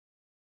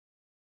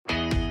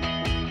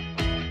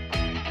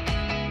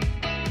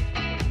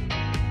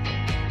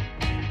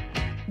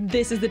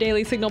This is the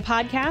Daily Signal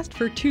podcast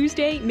for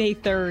Tuesday, May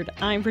 3rd.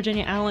 I'm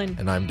Virginia Allen.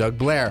 And I'm Doug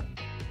Blair.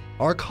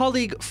 Our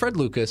colleague Fred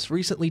Lucas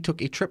recently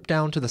took a trip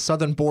down to the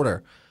southern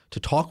border to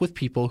talk with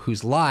people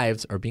whose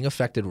lives are being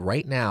affected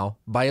right now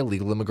by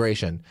illegal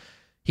immigration.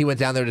 He went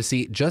down there to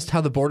see just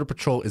how the Border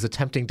Patrol is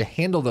attempting to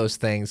handle those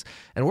things,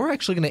 and we're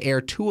actually going to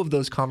air two of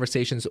those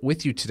conversations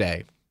with you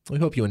today. We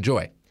hope you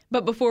enjoy.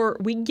 But before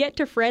we get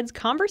to Fred's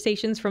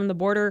conversations from the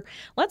border,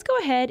 let's go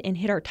ahead and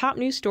hit our top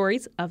news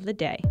stories of the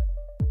day.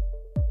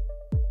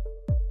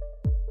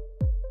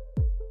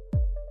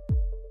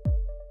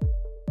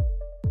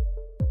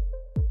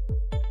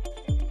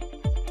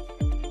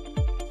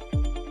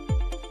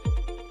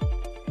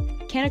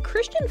 Can a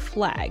Christian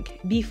flag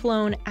be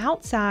flown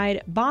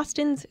outside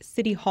Boston's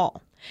City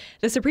Hall?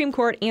 The Supreme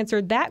Court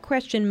answered that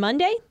question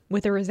Monday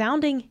with a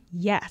resounding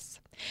yes.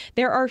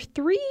 There are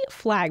 3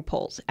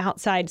 flagpoles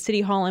outside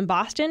City Hall in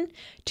Boston.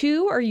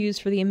 2 are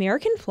used for the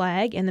American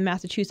flag and the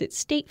Massachusetts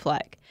state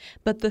flag.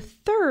 But the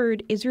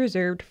 3rd is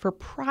reserved for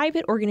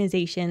private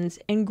organizations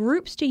and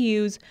groups to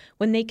use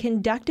when they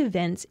conduct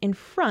events in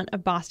front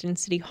of Boston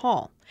City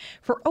Hall.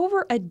 For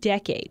over a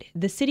decade,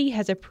 the city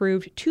has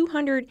approved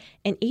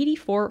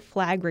 284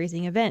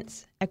 flag-raising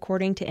events,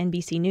 according to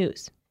NBC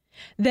News.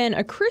 Then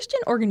a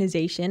Christian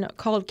organization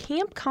called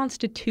Camp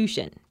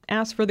Constitution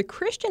asked for the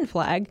Christian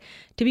flag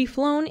to be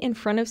flown in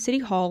front of City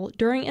Hall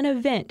during an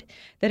event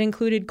that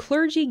included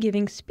clergy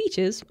giving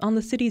speeches on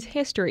the city's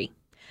history.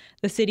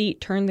 The city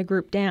turned the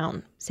group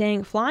down,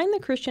 saying flying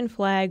the Christian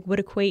flag would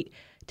equate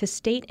to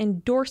state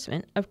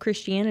endorsement of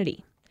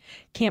Christianity.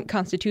 Camp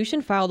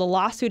Constitution filed a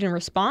lawsuit in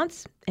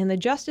response, and the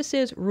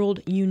justices ruled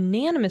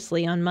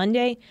unanimously on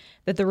Monday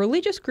that the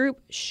religious group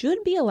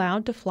should be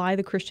allowed to fly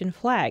the Christian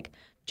flag,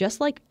 just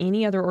like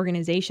any other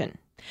organization.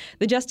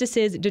 The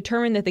justices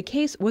determined that the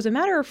case was a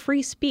matter of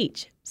free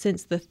speech,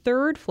 since the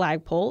 3rd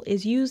flagpole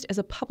is used as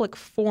a public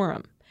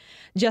forum.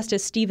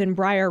 Justice Stephen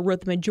Breyer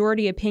wrote the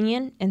majority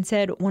opinion and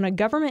said when a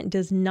government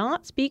does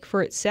not speak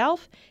for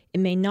itself,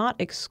 it may not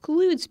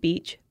exclude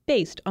speech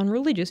based on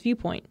religious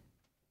viewpoint.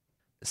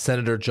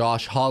 Senator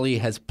Josh Hawley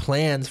has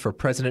plans for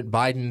President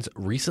Biden's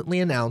recently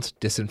announced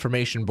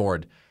disinformation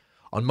board.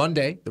 On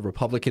Monday, the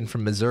Republican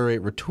from Missouri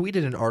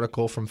retweeted an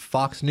article from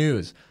Fox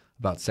News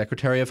about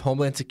Secretary of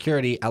Homeland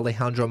Security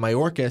Alejandro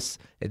Mayorkas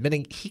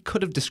admitting he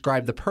could have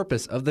described the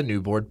purpose of the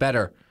new board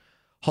better.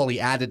 Hawley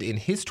added in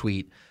his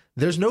tweet,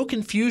 "There's no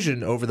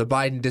confusion over the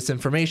Biden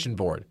disinformation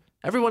board.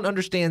 Everyone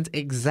understands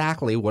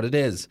exactly what it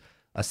is.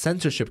 A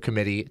censorship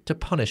committee to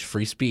punish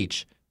free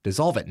speech.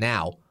 Dissolve it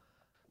now."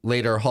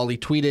 Later, Hawley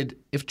tweeted,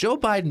 "If Joe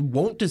Biden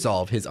won't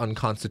dissolve his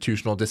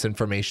unconstitutional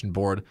disinformation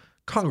board,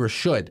 Congress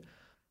should.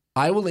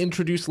 I will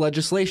introduce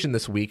legislation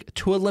this week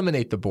to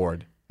eliminate the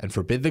board and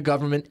forbid the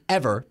government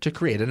ever to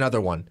create another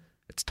one.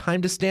 It's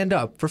time to stand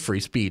up for free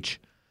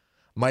speech."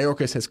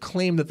 Mayorkas has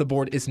claimed that the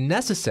board is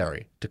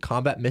necessary to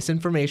combat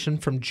misinformation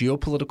from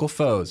geopolitical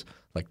foes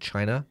like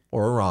China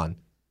or Iran.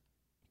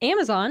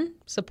 Amazon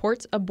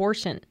supports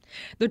abortion.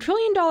 The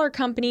trillion-dollar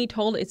company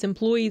told its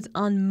employees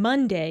on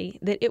Monday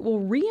that it will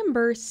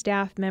reimburse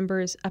staff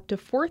members up to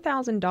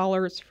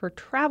 $4,000 for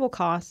travel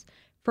costs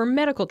for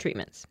medical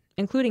treatments,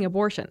 including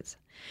abortions.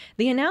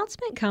 The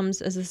announcement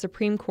comes as the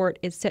Supreme Court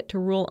is set to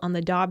rule on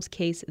the Dobbs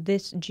case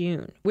this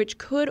June, which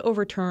could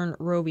overturn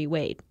Roe v.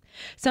 Wade.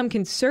 Some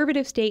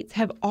conservative states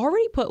have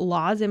already put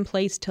laws in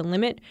place to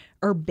limit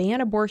or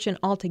ban abortion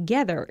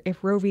altogether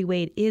if Roe v.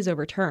 Wade is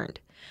overturned,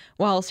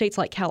 while states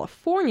like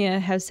California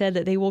have said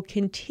that they will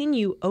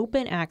continue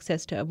open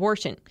access to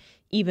abortion,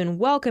 even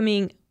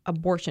welcoming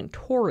abortion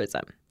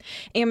tourism.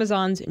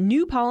 Amazon's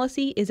new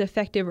policy is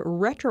effective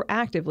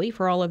retroactively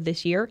for all of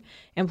this year.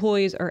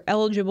 Employees are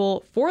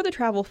eligible for the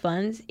travel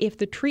funds if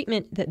the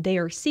treatment that they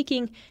are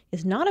seeking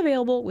is not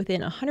available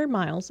within 100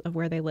 miles of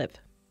where they live.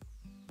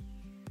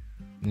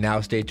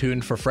 Now stay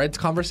tuned for Fred's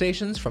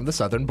conversations from the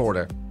southern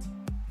border.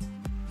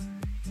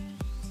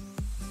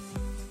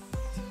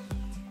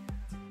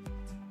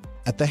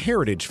 At the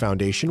Heritage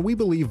Foundation, we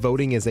believe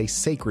voting is a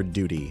sacred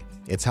duty.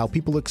 It's how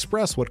people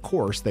express what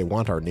course they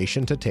want our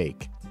nation to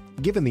take.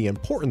 Given the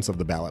importance of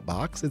the ballot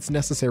box, it's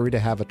necessary to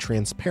have a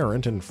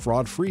transparent and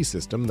fraud-free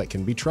system that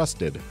can be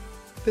trusted.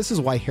 This is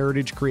why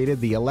Heritage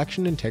created the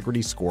Election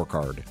Integrity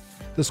Scorecard.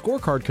 The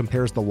scorecard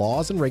compares the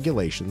laws and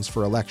regulations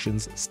for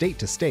elections state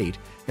to state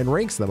and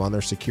ranks them on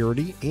their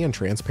security and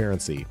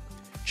transparency.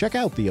 Check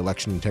out the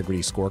Election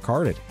Integrity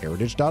Scorecard at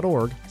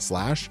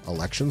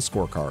heritage.org/election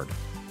scorecard.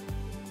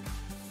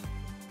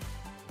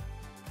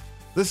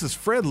 This is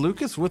Fred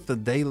Lucas with the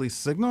Daily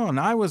Signal, and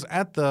I was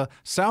at the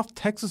South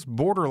Texas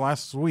border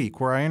last week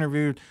where I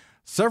interviewed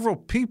several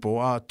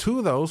people, 2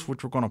 of those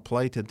which we're going to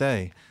play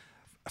today.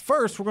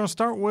 First, we're going to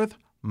start with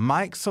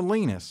Mike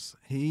Salinas.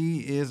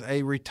 He is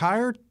a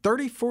retired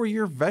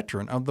 34-year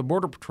veteran of the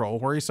Border Patrol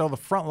where he saw the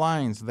front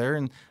lines there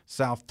in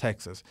South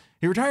Texas.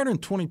 He retired in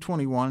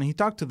 2021. He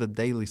talked to the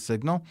Daily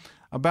Signal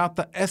about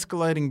the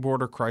escalating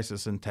border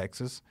crisis in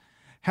Texas,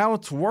 how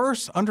it's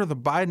worse under the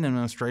Biden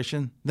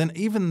administration than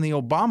even the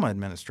Obama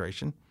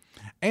administration,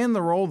 and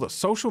the role that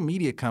social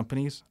media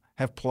companies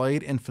have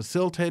played in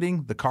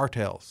facilitating the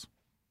cartels.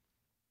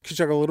 Could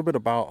you talk a little bit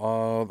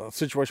about the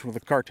situation with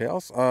the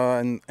cartels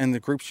and the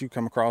groups you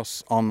come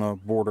across on the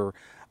border?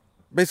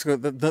 Basically,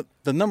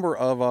 the number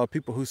of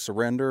people who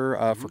surrender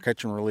for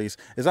catch and release,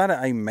 is that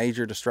a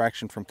major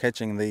distraction from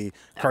catching the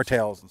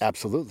cartels?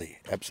 Absolutely,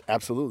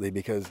 absolutely,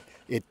 because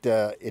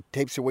it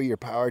takes away your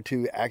power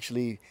to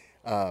actually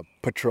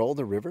patrol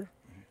the river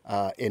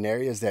in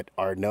areas that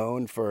are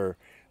known for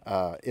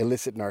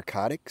illicit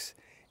narcotics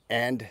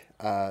and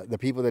the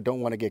people that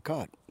don't want to get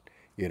caught.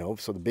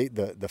 So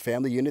the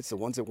family units, the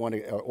ones that want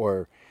to,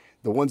 or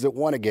the ones that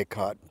want to get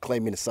caught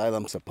claiming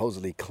asylum,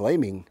 supposedly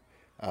claiming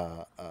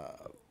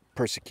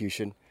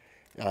persecution,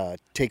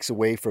 takes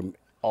away from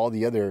all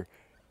the other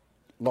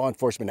law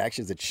enforcement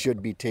actions that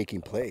should be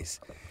taking place,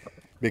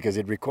 because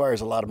it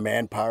requires a lot of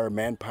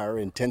manpower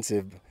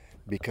intensive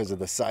because of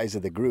the size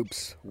of the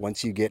groups.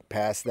 Once you get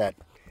past that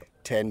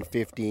 10,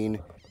 15,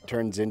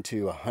 turns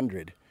into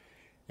 100.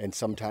 And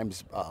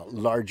sometimes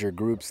larger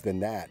groups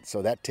than that.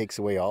 So that takes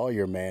away all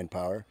your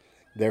manpower.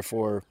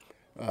 Therefore,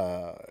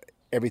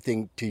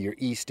 everything to your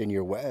east and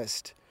your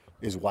west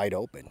is wide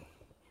open,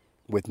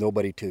 with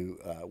nobody to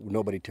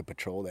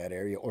patrol that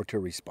area or to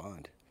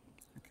respond.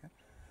 Okay.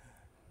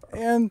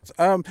 And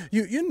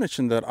you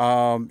mentioned that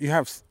you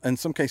have, in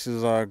some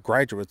cases,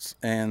 graduates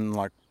in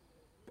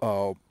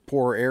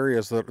poor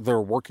areas that they're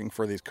working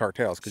for these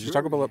cartels. Could you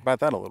talk about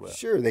that a little bit?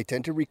 Sure. They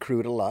tend to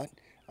recruit a lot.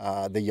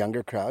 The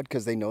younger crowd,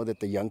 because they know that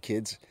the young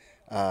kids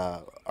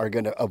are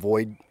going to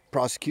avoid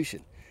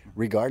prosecution,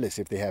 regardless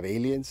if they have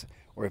aliens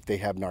or if they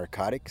have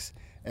narcotics.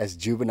 As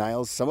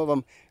juveniles, some of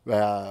them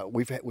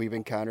we've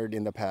encountered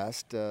in the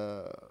past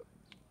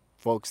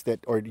folks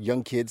or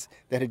young kids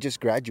that had just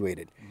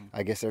graduated.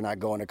 I guess they're not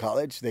going to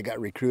college. They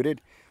got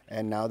recruited,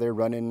 and now they're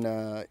running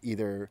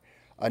either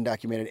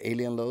undocumented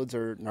alien loads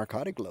or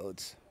narcotic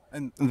loads.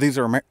 And these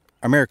are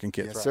American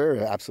kids, yes, right?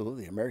 sir.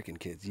 Absolutely, American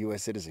kids,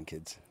 U.S. citizen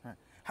kids. Right.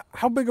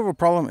 How big of a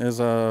problem is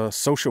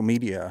social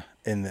media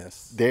in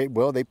this? They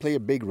play a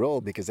big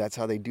role, because that's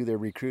how they do their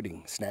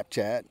recruiting.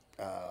 Snapchat,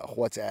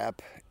 WhatsApp,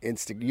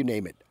 Instagram, you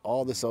name it.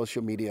 All the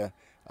social media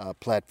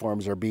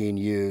platforms are being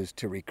used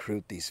to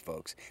recruit these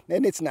folks.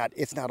 And it's not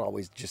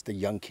always just the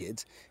young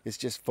kids. It's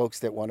just folks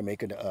that want to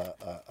make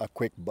a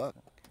quick buck,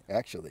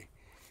 actually.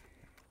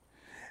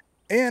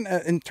 And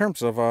in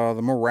terms of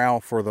the morale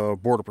for the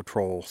Border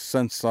Patrol,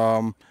 since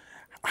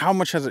how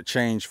much has it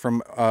changed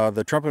from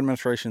the Trump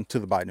administration to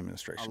the Biden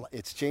administration?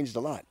 It's changed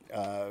a lot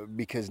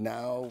because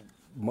now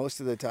most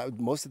of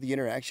the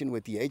interaction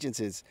with the agents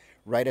is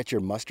right at your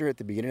muster at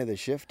the beginning of the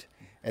shift,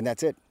 and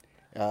that's it.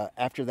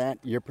 After that,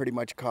 you're pretty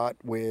much caught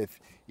with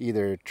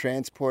either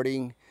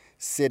transporting,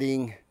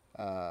 sitting,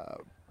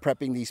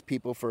 prepping these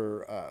people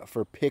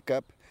for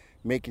pickup,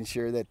 making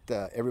sure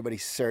that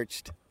everybody's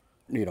searched,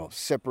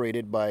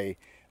 separated by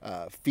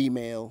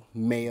female,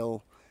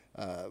 male,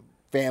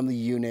 family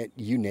unit,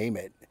 you name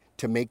it,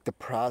 to make the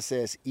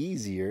process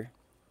easier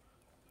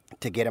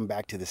to get them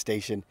back to the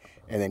station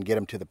and then get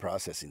them to the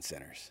processing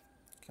centers.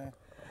 Okay.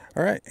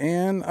 All right.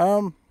 And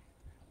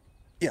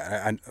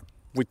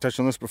we touched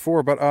on this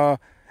before, but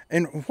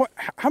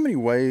how many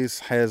ways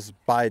has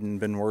Biden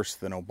been worse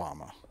than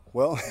Obama?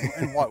 Well,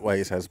 in what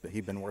ways has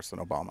he been worse than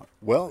Obama?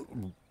 Well,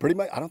 pretty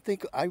much.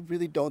 I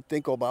really don't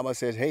think Obama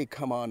says, "Hey,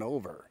 come on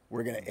over.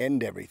 We're going to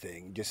end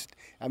everything."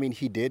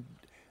 He did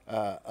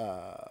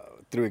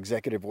through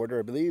executive order,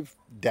 I believe,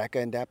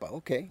 DACA and DAPA.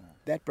 Okay,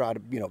 that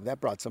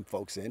brought some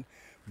folks in.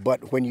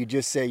 But when you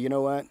just say, you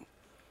know what,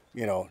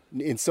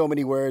 in so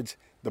many words,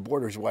 the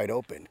border's wide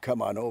open.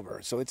 Come on over.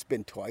 So it's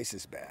been twice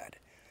as bad.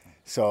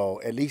 So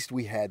at least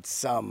we had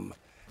some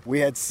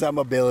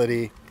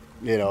ability.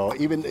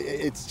 Even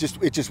it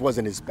just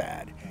wasn't as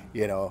bad.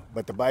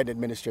 But the Biden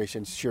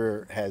administration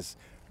sure has,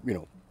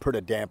 put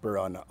a damper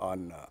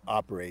on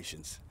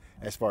operations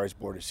as far as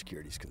border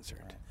security is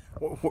concerned.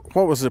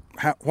 What has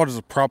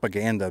the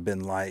propaganda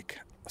been like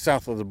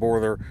south of the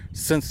border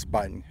since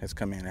Biden has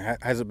come in?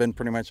 Has it been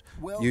pretty much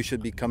you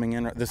should be coming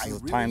in? This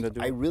is the time to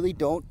do it. I really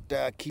don't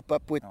keep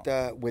up with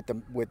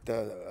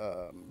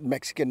the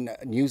Mexican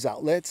news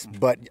outlets,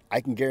 but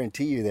I can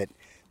guarantee you that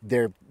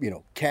they're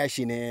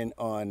cashing in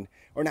on,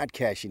 or not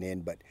cashing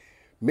in, but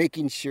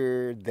making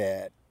sure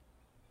that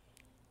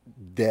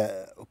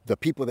the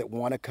people that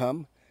want to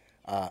come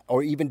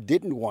or even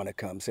didn't want to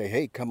come say,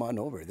 hey, come on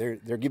over.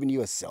 They're giving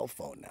you a cell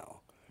phone now,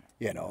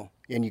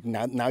 and you can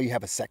now you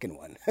have a second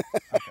one,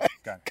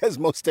 because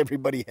most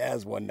everybody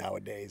has one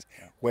nowadays.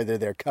 Yeah. Whether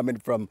they're coming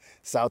from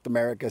South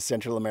America,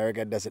 Central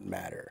America, doesn't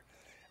matter.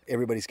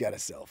 Everybody's got a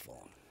cell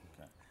phone.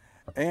 Okay.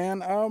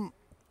 And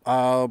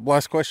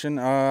last question: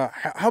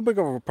 how big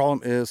of a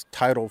problem is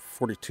Title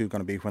 42 going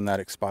to be when that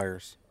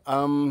expires?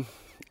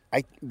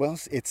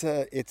 It's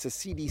a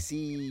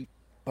CDC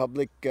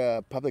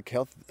public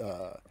health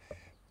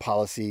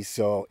policy.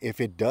 So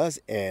if it does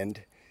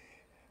end,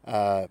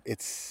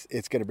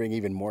 it's going to bring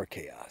even more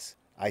chaos,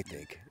 I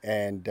think,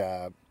 and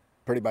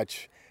pretty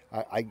much,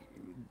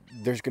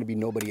 there's going to be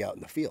nobody out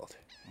in the field.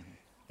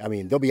 Mm-hmm. I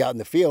mean, they'll be out in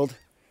the field,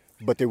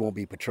 but they won't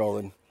be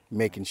patrolling,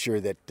 making sure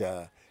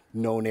that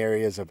known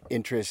areas of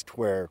interest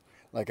where,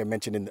 like I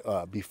mentioned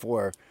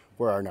before,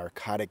 where our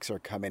narcotics are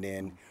coming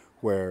in,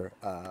 where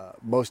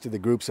most of the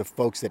groups of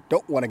folks that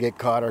don't want to get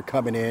caught are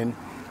coming in,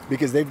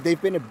 because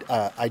they've been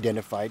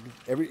identified.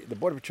 The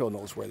Border Patrol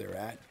knows where they're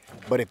at,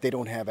 but if they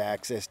don't have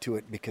access to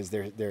it because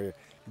they're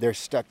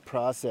stuck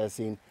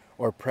processing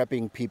or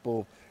prepping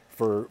people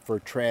for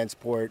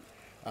transport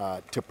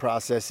to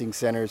processing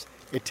centers,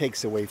 it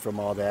takes away from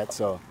all that.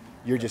 So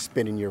you're just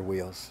spinning your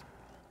wheels.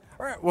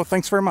 All right. Well,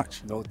 thanks very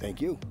much. No,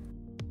 thank you.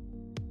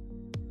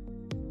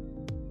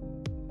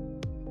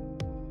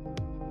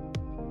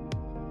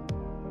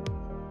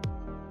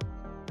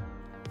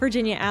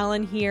 Virginia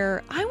Allen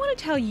here. I want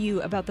to tell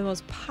you about the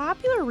most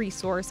popular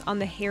resource on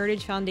the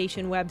Heritage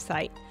Foundation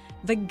website,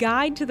 the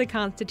Guide to the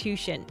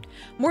Constitution.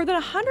 More than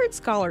 100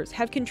 scholars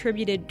have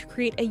contributed to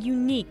create a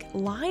unique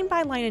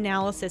line-by-line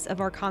analysis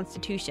of our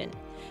Constitution.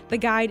 The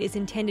guide is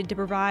intended to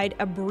provide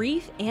a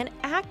brief and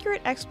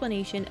accurate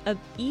explanation of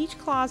each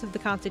clause of the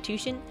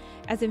Constitution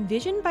as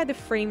envisioned by the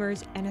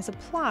framers and as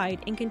applied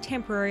in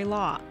contemporary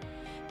law.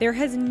 There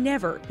has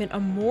never been a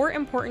more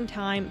important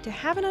time to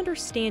have an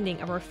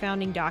understanding of our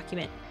founding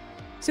document.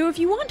 So if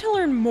you want to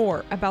learn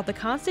more about the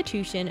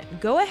Constitution,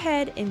 go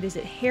ahead and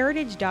visit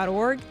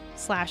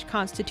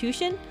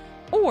heritage.org/Constitution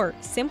or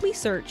simply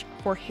search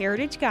for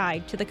Heritage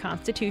Guide to the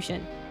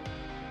Constitution.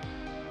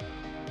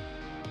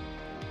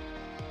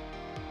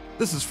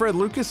 This is Fred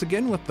Lucas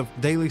again with the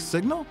Daily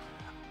Signal.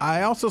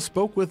 I also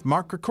spoke with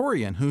Mark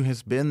Krikorian, who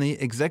has been the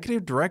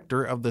executive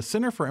director of the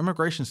Center for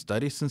Immigration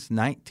Studies since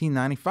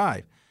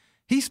 1995.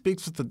 He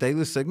speaks with the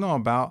Daily Signal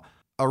about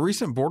a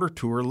recent border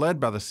tour led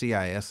by the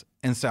CIS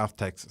in South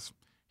Texas.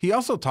 He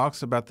also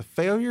talks about the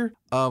failure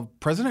of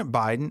President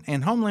Biden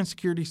and Homeland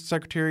Security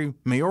Secretary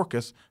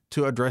Mayorkas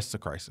to address the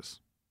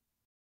crisis.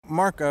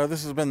 Mark,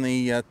 this has been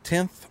the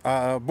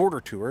 10th border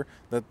tour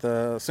that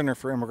the Center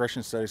for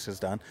Immigration Studies has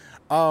done.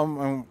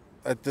 And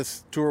at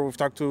this tour, we've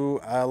talked to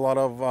a lot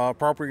of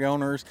property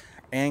owners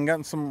and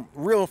gotten some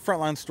real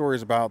frontline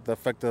stories about the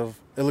effect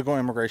of illegal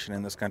immigration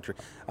in this country.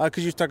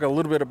 Could you talk a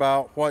little bit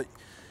about what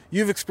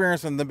you've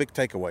experienced and the big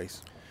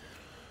takeaways?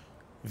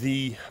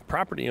 The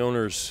property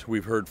owners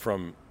we've heard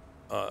from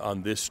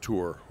on this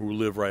tour who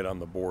live right on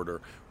the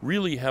border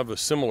really have a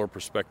similar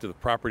perspective to the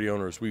property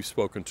owners we've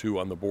spoken to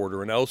on the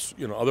border and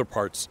other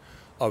parts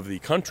of the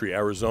country,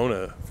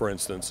 Arizona, for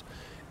instance,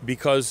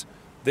 because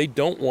they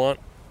don't want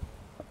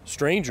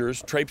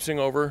strangers traipsing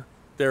over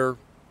their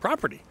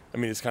property. I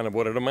mean, it's kind of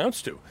what it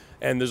amounts to.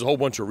 And there's a whole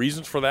bunch of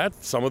reasons for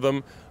that. Some of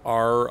them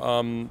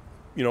are,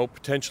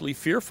 potentially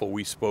fearful.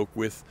 We spoke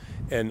with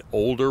an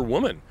older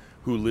woman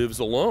who lives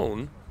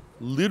alone,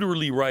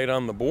 literally right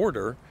on the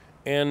border.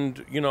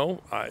 And,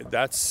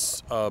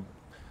 that's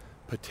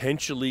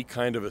potentially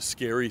kind of a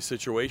scary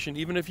situation,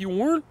 even if you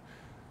weren't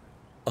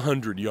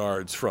 100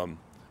 yards from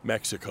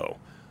Mexico.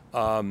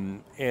 So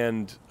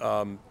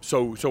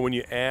when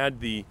you add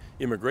the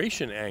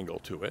immigration angle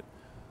to it,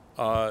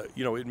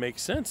 it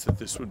makes sense that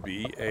this would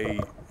be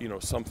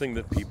something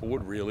that people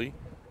would really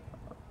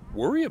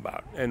worry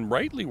about and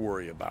rightly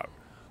worry about.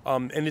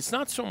 And it's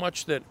not so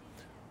much that,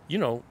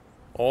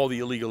 all the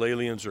illegal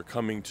aliens are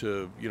coming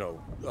to,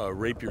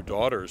 rape your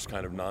daughters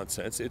kind of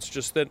nonsense. It's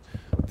just that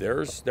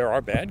there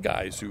are bad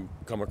guys who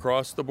come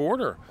across the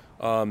border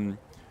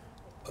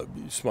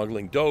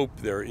smuggling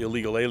dope. There are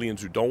illegal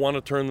aliens who don't want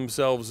to turn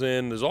themselves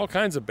in. There's all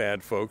kinds of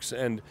bad folks,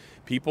 and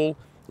people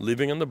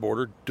living on the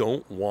border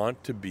don't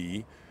want to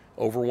be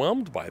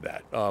overwhelmed by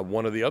that.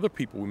 One of the other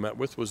people we met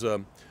with was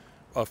a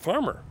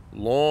farmer,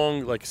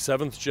 long, like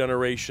seventh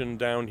generation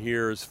down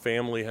here. His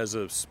family has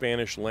a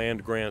Spanish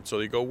land grant, so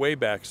they go way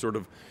back, sort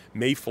of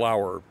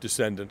Mayflower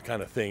descendant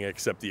kind of thing,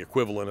 except the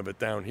equivalent of it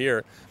down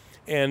here.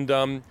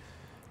 And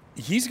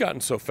he's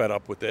gotten so fed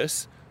up with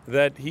this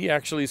that he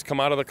actually has come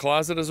out of the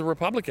closet as a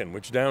Republican,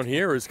 which down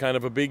here is kind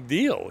of a big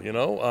deal, you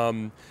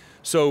know.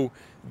 So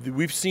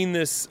we've seen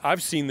this.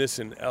 I've seen this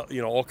in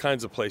all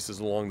kinds of places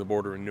along the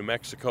border, in New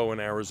Mexico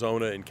and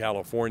Arizona and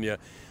California.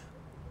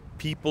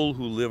 People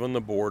who live on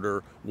the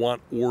border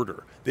want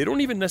order. They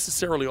don't even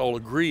necessarily all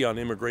agree on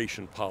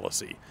immigration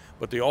policy,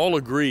 but they all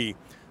agree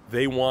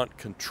they want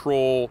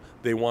control,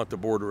 they want the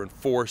border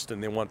enforced,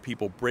 and they want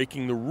people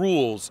breaking the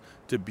rules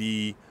to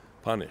be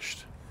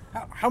punished.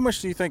 How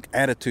much do you think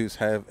attitudes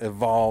have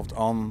evolved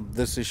on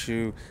this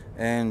issue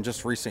in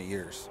just recent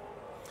years?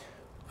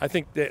 I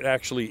think that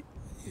actually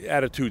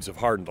attitudes have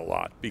hardened a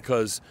lot,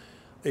 because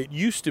it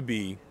used to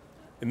be,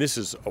 and this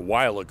is a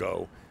while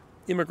ago,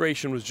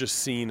 immigration was just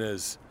seen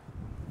as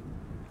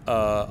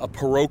a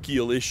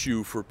parochial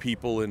issue for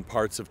people in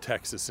parts of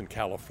Texas and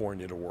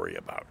California to worry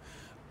about.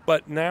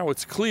 But now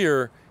it's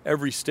clear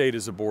every state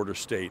is a border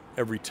state,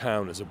 every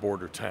town is a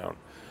border town.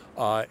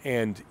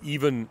 And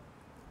even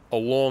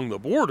along the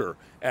border,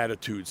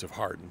 attitudes have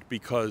hardened,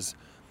 because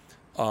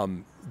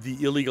the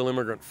illegal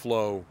immigrant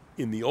flow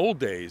in the old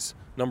days,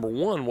 number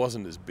one,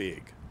 wasn't as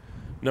big.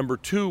 Number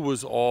two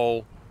was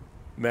all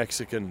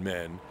Mexican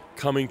men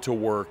coming to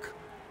work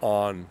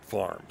on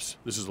farms.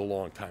 This is a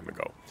long time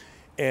ago.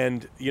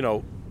 And,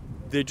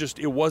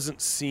 it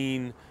wasn't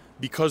seen,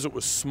 because it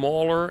was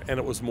smaller and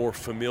it was more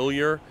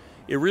familiar,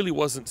 it really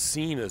wasn't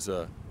seen as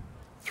a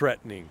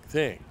threatening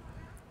thing.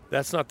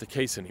 That's not the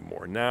case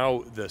anymore.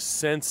 Now the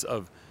sense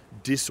of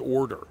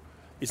disorder,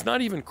 it's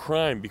not even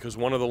crime, because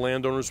one of the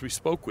landowners we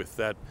spoke with,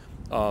 that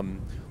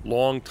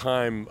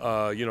long-time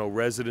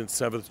resident,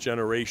 7th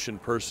generation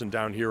person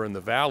down here in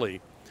the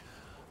valley,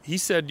 he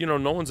said,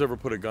 no one's ever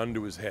put a gun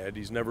to his head.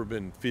 He's never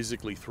been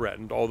physically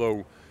threatened,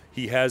 although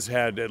he has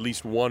had at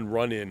least one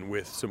run-in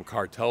with some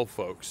cartel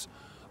folks.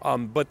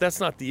 But that's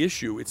not the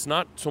issue. It's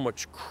not so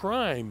much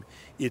crime,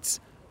 it's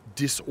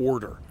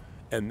disorder.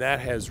 And that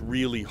has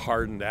really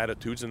hardened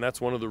attitudes, and that's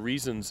one of the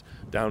reasons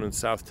down in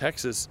South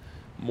Texas,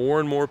 more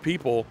and more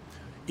people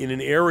in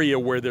an area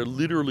where there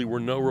literally were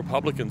no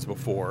Republicans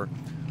before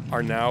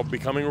are now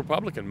becoming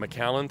Republican.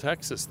 McAllen,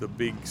 Texas, the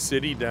big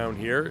city down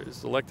here,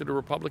 is elected a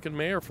Republican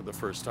mayor for the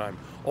first time.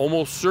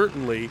 Almost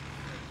certainly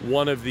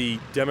one of the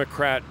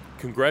Democrat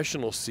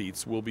congressional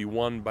seats will be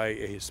won by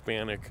a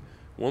Hispanic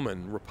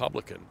woman,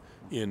 Republican,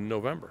 in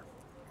November.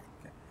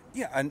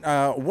 Yeah, and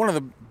one of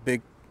the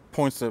big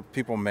points that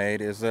people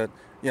made is that,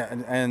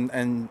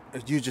 and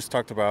you just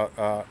talked about,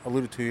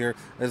 alluded to here,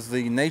 is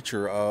the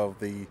nature of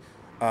the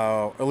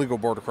illegal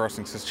border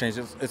crossings has changed.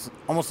 It's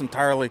almost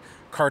entirely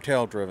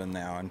cartel-driven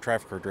now and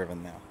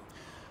trafficker-driven now.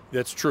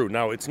 That's true.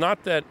 Now, it's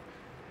not that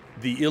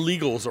the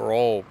illegals are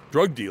all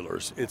drug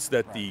dealers. It's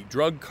that the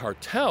drug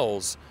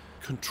cartels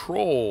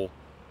control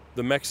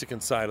the Mexican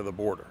side of the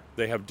border.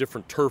 They have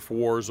different turf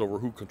wars over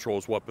who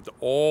controls what, but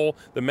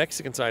the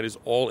Mexican side is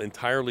all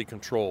entirely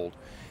controlled.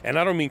 And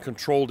I don't mean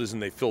controlled as in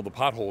they fill the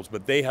potholes,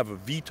 but they have a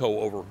veto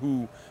over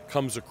who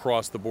comes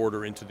across the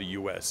border into the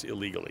U.S.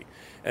 illegally.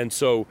 And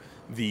so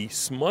the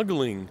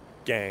smuggling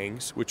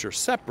gangs, which are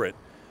separate,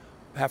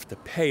 have to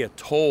pay a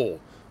toll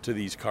to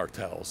these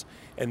cartels.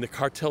 And the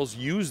cartels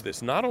use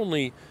this. Not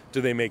only do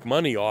they make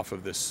money off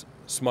of this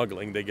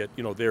smuggling, they get,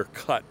 their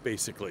cut,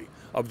 basically,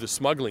 of the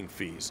smuggling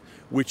fees,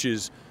 which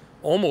is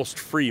almost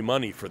free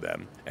money for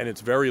them, and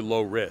it's very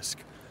low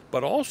risk.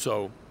 But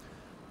also,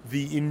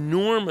 the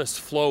enormous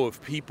flow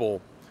of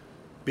people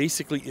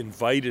basically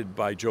invited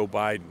by Joe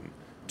Biden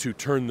to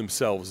turn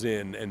themselves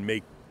in and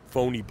make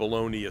phony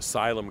baloney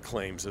asylum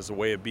claims as a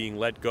way of being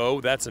let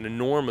go, that's an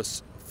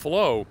enormous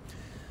flow.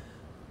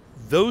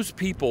 Those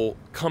people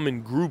come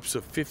in groups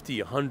of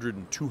 50, 100,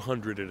 and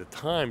 200 at a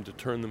time to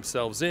turn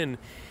themselves in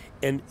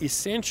and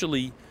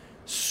essentially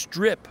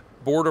strip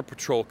Border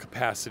Patrol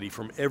capacity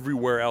from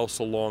everywhere else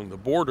along the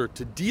border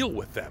to deal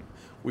with them,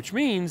 which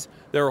means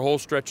there are whole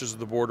stretches of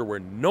the border where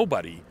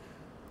nobody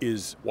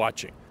is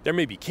watching. There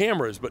may be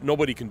cameras, but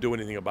nobody can do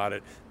anything about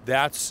it.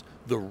 That's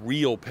the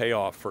real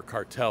payoff for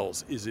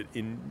cartels, is it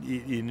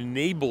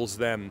enables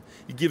them,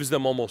 it gives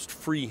them almost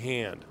free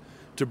hand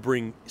to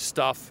bring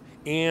stuff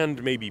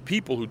and maybe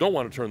people who don't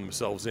want to turn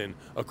themselves in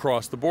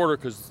across the border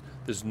because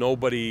there's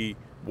nobody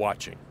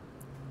watching.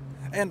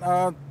 And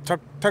talk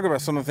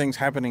about some of the things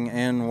happening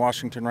in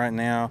Washington right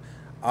now.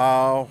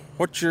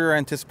 What's your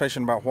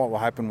anticipation about what will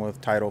happen with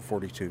Title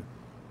 42?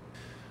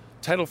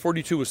 Title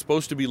 42 was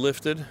supposed to be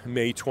lifted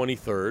May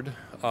 23rd.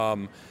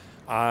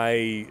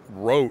 I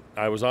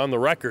was on the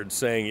record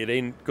saying it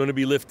ain't going to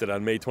be lifted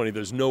on May 20th.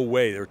 There's no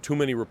way. There are too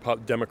many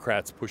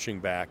Democrats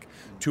pushing back,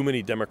 too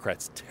many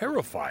Democrats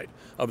terrified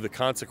of the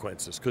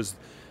consequences because,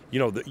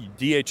 the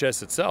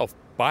DHS itself,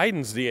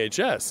 Biden's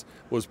DHS,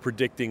 was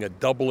predicting a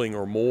doubling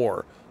or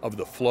more of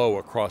the flow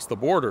across the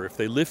border if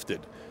they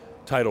lifted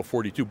Title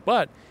 42.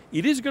 But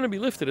it is going to be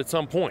lifted at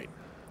some point.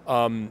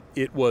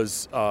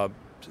 It's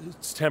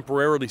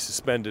temporarily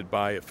suspended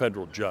by a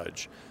federal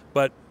judge.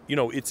 But,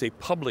 it's a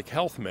public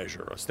health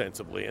measure,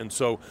 ostensibly. And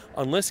so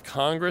unless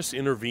Congress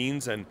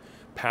intervenes and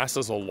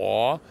passes a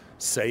law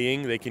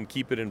saying they can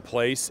keep it in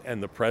place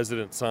and the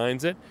president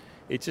signs it,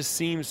 it just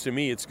seems to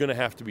me it's going to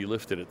have to be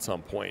lifted at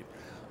some point.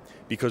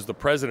 Because the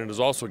president is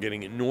also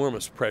getting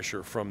enormous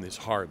pressure from this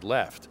hard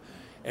left.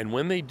 And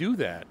when they do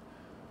that,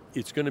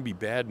 it's going to be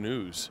bad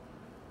news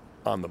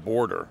on the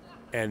border.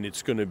 And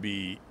it's going to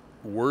be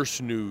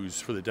worse news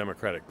for the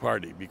Democratic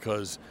Party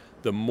because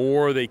the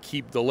more they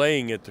keep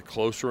delaying it, the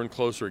closer and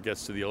closer it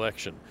gets to the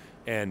election.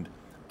 And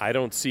I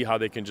don't see how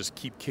they can just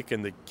keep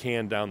kicking the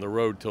can down the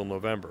road till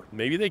November.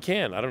 Maybe they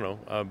can. I don't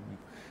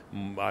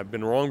know. I've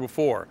been wrong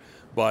before.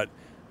 But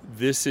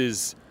this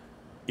is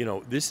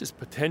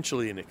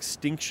potentially an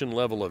extinction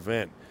level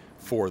event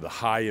for the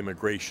high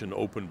immigration,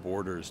 open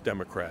borders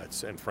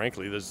Democrats. And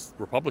frankly, there's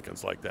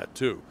Republicans like that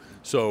too.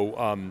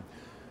 So,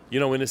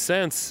 in a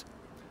sense,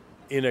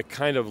 in a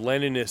kind of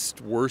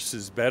Leninist worse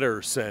is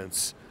better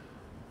sense,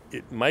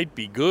 it might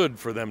be good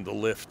for them to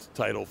lift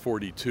Title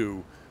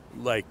 42,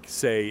 like,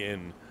 say,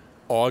 in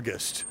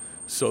August,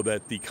 so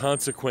that the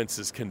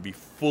consequences can be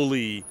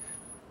fully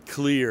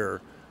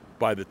clear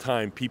by the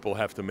time people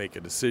have to make a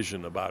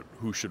decision about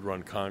who should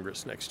run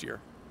Congress next year.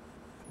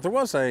 There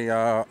was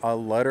a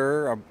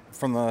letter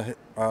from the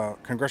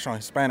Congressional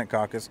Hispanic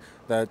Caucus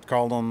that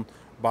called on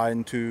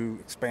Biden to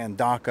expand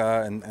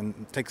DACA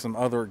and take some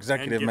other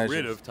executive measures.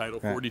 And get rid of Title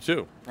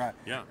 42. Right.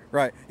 Yeah.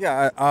 Right.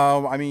 Yeah.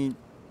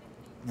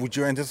 Would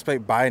you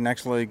anticipate Biden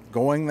actually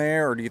going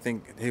there, or do you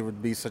think it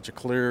would be such a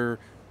clear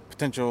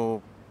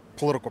potential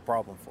political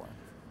problem for him?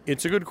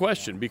 It's a good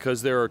question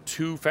because there are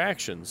two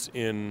factions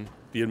in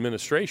the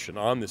administration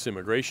on this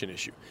immigration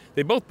issue.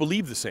 They both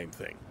believe the same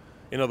thing.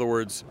 In other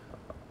words,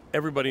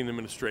 everybody in the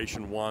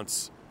administration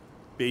wants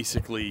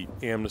basically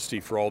amnesty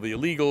for all the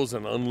illegals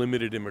and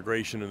unlimited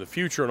immigration in the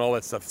future and all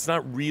that stuff. It's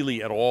not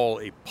really at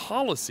all a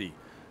policy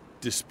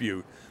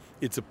dispute.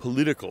 It's a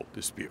political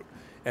dispute.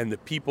 And the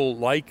people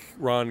like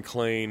Ron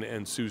Klain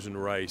and Susan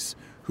Rice,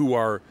 who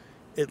are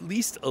at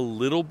least a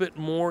little bit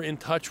more in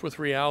touch with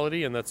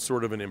reality, and that's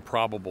sort of an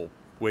improbable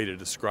way to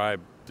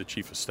describe the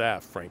chief of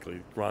staff,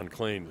 frankly. Ron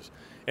Klain is.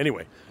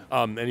 Anyway,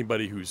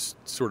 anybody who's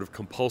sort of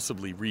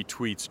compulsively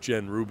retweets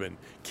Jen Rubin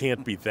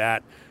can't be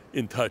that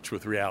in touch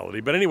with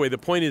reality. But anyway, the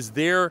point is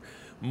they're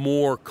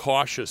more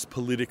cautious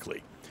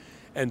politically.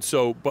 And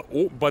so,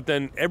 but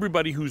then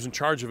everybody who's in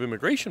charge of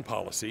immigration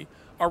policy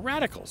are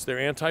radicals. They're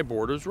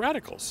anti-borders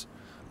radicals.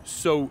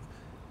 So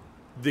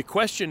the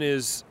question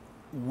is,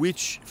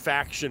 which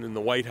faction in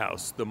the White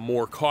House, the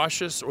more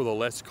cautious or the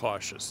less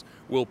cautious,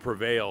 will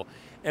prevail?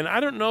 And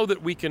I don't know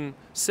that we can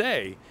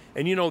say.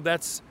 And,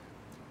 that's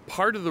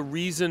part of the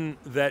reason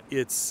that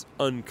it's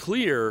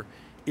unclear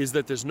is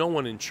that there's no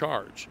one in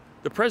charge.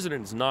 The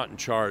president is not in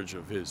charge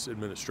of his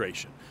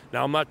administration.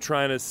 Now, I'm not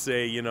trying to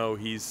say,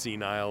 he's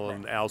senile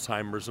and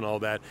Alzheimer's and all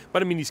that.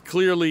 But, he's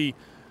clearly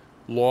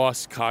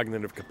lost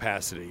cognitive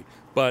capacity.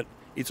 But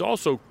it's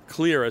also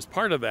clear as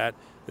part of that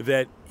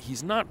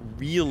he's not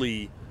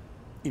really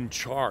in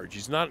charge.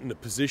 He's not in a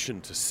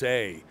position to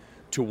say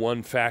to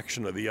one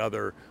faction or the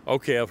other,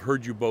 okay, I've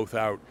heard you both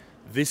out.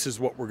 This is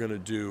what we're going to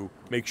do.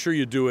 Make sure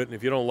you do it. And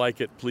if you don't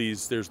like it,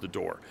 please, there's the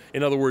door.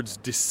 In other words,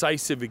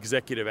 decisive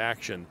executive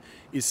action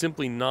is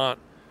simply not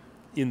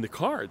in the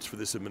cards for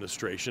this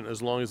administration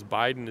as long as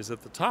Biden is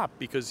at the top,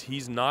 because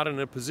he's not in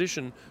a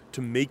position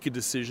to make a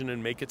decision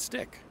and make it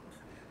stick.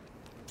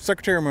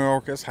 Secretary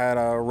Mayorkas had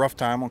a rough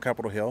time on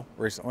Capitol Hill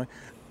recently.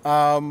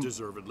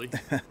 Deservedly.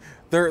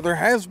 There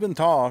has been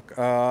talk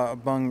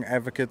among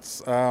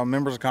advocates,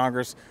 members of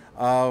Congress,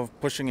 of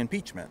pushing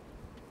impeachment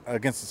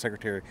against the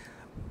secretary.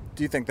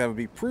 Do you think that would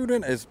be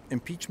prudent? Is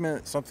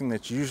impeachment something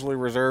that's usually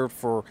reserved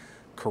for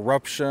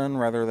corruption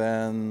rather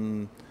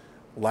than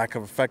lack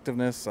of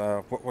effectiveness?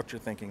 What's your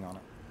thinking on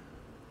it?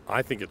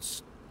 I think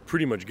it's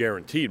pretty much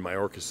guaranteed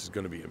Mayorkas is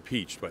going to be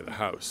impeached by the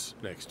House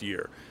next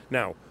year.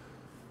 Now,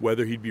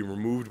 whether he'd be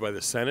removed by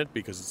the Senate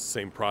because it's the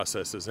same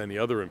process as any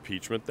other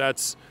impeachment,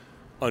 that's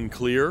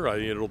unclear.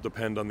 It'll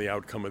depend on the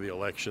outcome of the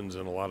elections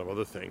and a lot of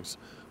other things.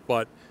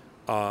 But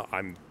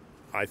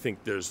I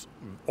think there's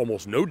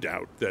almost no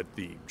doubt that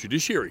the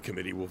Judiciary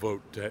Committee will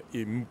vote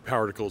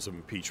articles of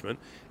impeachment.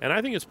 And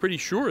I think it's pretty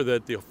sure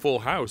that the full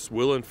House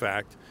will, in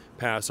fact,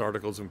 pass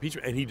articles of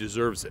impeachment, and he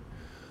deserves it.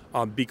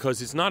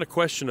 Because it's not a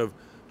question of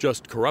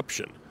just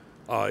corruption.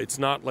 It's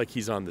not like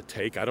he's on the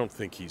take. I don't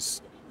think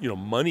he's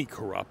money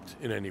corrupt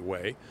in any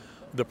way.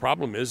 The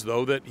problem is,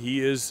 though, that he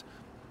is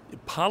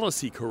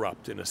policy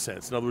corrupt in a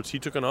sense. In other words, he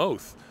took an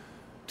oath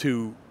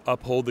to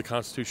uphold the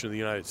Constitution of the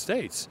United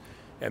States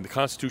and the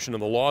Constitution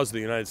and the laws of the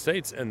United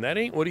States, and that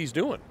ain't what he's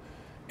doing.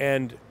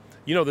 And,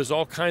 there's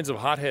all kinds of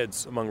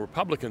hotheads among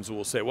Republicans who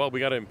will say, well, we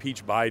got to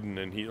impeach Biden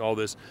and all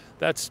this.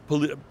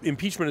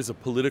 Impeachment is a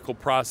political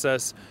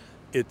process.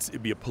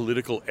 It'd be a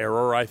political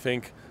error, I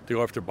think, to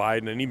go after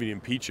Biden and even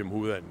impeach him,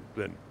 who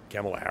then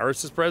Kamala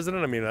Harris is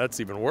president. That's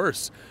even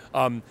worse.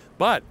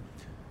 But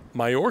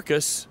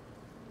Mayorkas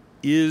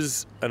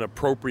is an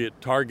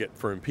appropriate target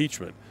for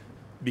impeachment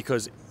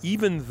because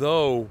even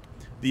though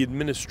the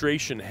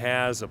administration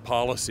has a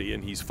policy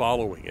and he's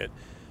following it,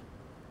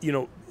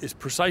 it's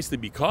precisely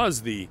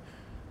because the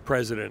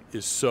president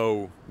is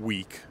so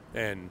weak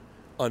and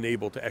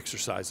unable to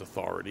exercise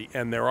authority,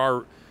 and there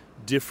are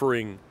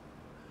differing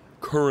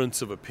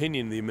currents of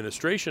opinion in the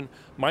administration,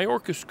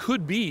 Mayorkas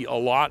could be a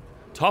lot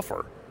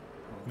tougher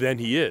than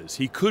he is.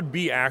 He could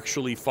be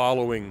actually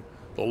following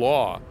the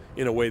law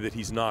in a way that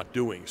he's not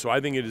doing. So I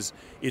think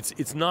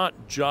it's not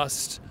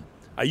just,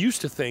 I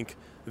used to think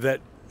that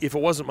if it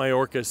wasn't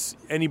Mayorkas,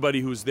 anybody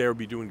who's there would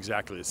be doing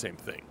exactly the same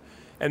thing.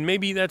 And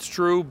maybe that's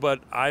true,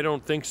 but I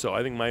don't think so.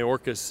 I think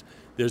Mayorkas,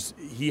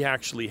 he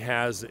actually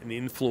has an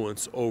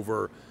influence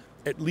over,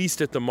 at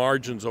least at the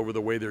margins, over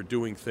the way they're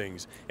doing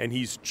things. And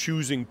he's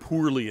choosing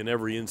poorly in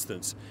every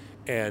instance.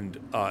 And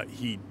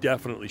he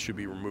definitely should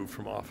be removed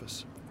from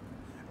office.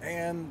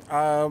 And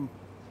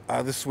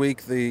this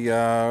week,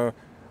 the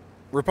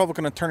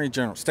Republican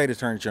state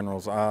attorney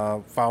generals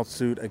filed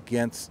suit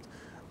against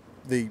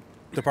the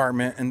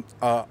department and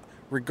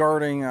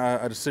regarding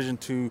a decision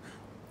to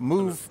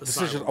move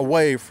decisions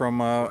away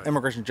from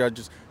immigration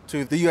judges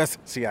to the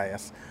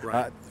USCIS,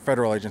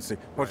 federal agency.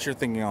 What's your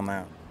thinking on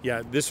that?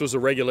 Yeah, this was a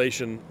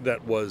regulation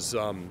that was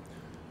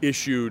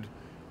issued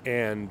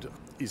and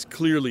is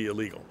clearly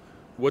illegal.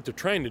 What they're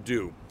trying to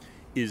do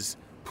is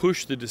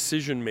push the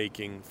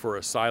decision-making for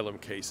asylum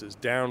cases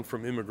down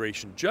from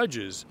immigration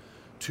judges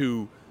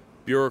to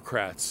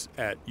bureaucrats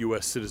at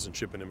U.S.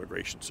 Citizenship and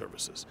Immigration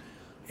Services.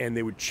 And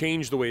they would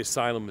change the way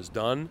asylum is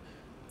done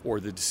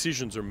or the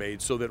decisions are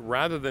made so that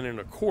rather than in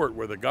a court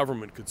where the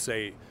government could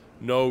say,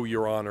 no,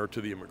 Your Honor, to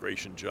the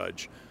immigration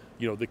judge,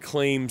 the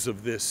claims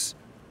of this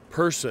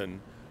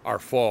person are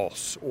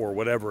false or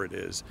whatever it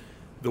is.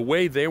 The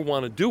way they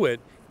want to do it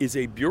is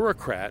a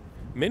bureaucrat,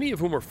 many of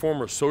whom are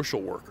former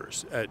social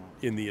workers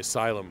in the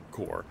asylum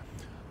corps.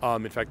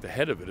 In fact, the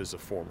head of it is a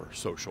former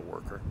social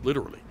worker,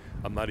 literally.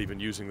 I'm not even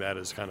using that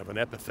as kind of an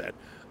epithet.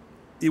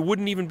 It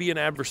wouldn't even be an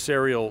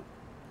adversarial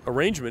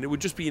arrangement. It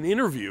would just be an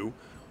interview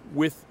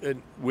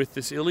with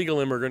this illegal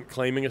immigrant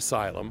claiming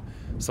asylum,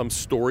 some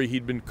story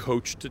he'd been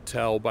coached to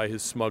tell by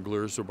his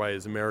smugglers or by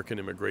his American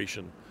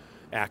immigration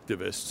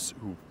activists,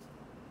 who,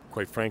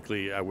 quite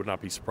frankly, I would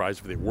not be surprised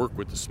if they work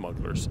with the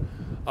smugglers.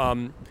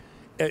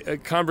 A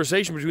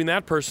conversation between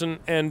that person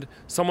and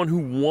someone who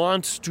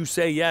wants to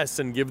say yes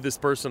and give this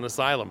person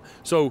asylum.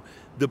 So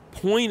the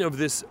point of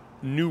this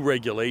new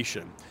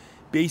regulation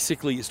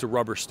basically is to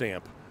rubber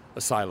stamp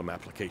asylum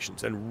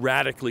applications and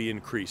radically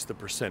increase the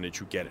percentage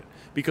who get it.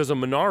 Because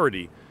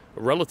a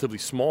relatively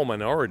small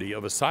minority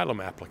of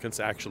asylum applicants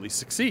actually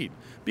succeed,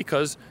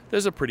 because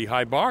there's a pretty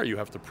high bar. You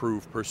have to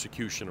prove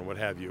persecution or what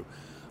have you.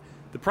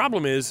 The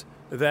problem is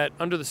that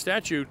under the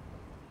statute,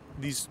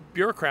 these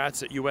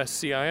bureaucrats at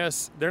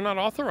USCIS, they're not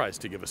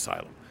authorized to give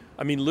asylum.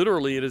 I mean,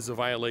 literally, it is a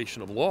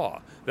violation of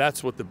law.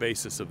 That's what the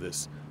basis of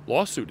this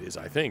lawsuit is,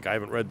 I think. I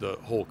haven't read the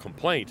whole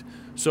complaint.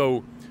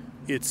 So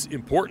it's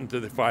important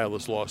that they file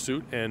this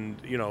lawsuit,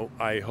 and,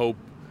 I hope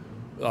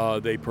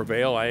they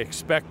prevail. I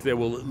expect they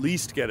will at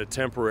least get a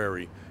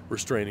temporary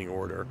restraining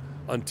order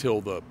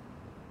until the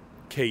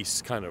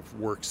case kind of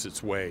works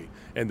its way,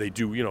 and they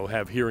do,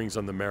 have hearings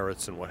on the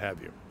merits and what have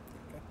you.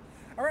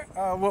 All right.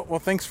 Well,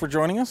 thanks for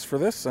joining us for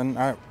this, and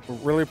I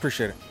really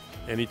appreciate it.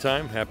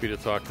 Anytime. Happy to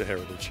talk to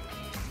Heritage.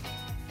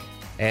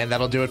 And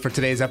that'll do it for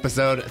today's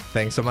episode.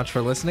 Thanks so much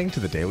for listening to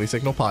the Daily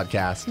Signal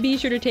podcast. Be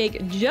sure to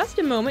take just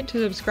a moment to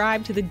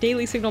subscribe to the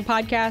Daily Signal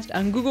podcast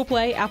on Google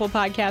Play, Apple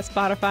Podcasts,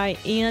 Spotify,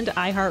 and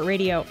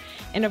iHeartRadio.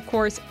 And of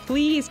course,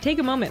 please take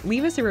a moment,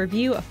 leave us a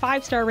review, a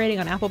 5-star rating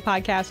on Apple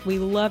Podcasts. We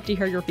love to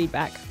hear your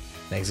feedback.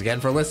 Thanks again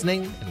for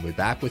listening, and we'll be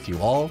back with you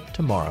all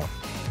tomorrow.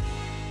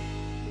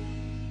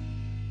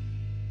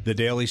 The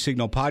Daily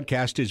Signal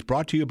podcast is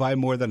brought to you by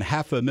more than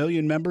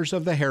 500,000 members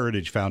of the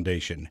Heritage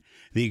Foundation.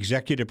 The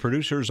executive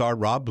producers are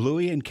Rob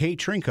Bluey and Kate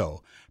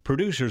Trinko.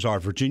 Producers are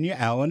Virginia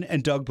Allen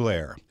and Doug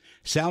Blair.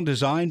 Sound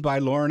designed by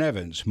Lauren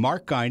Evans,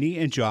 Mark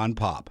Guiney, and John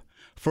Pop.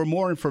 For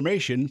more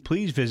information,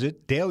 please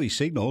visit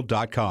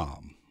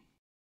dailysignal.com.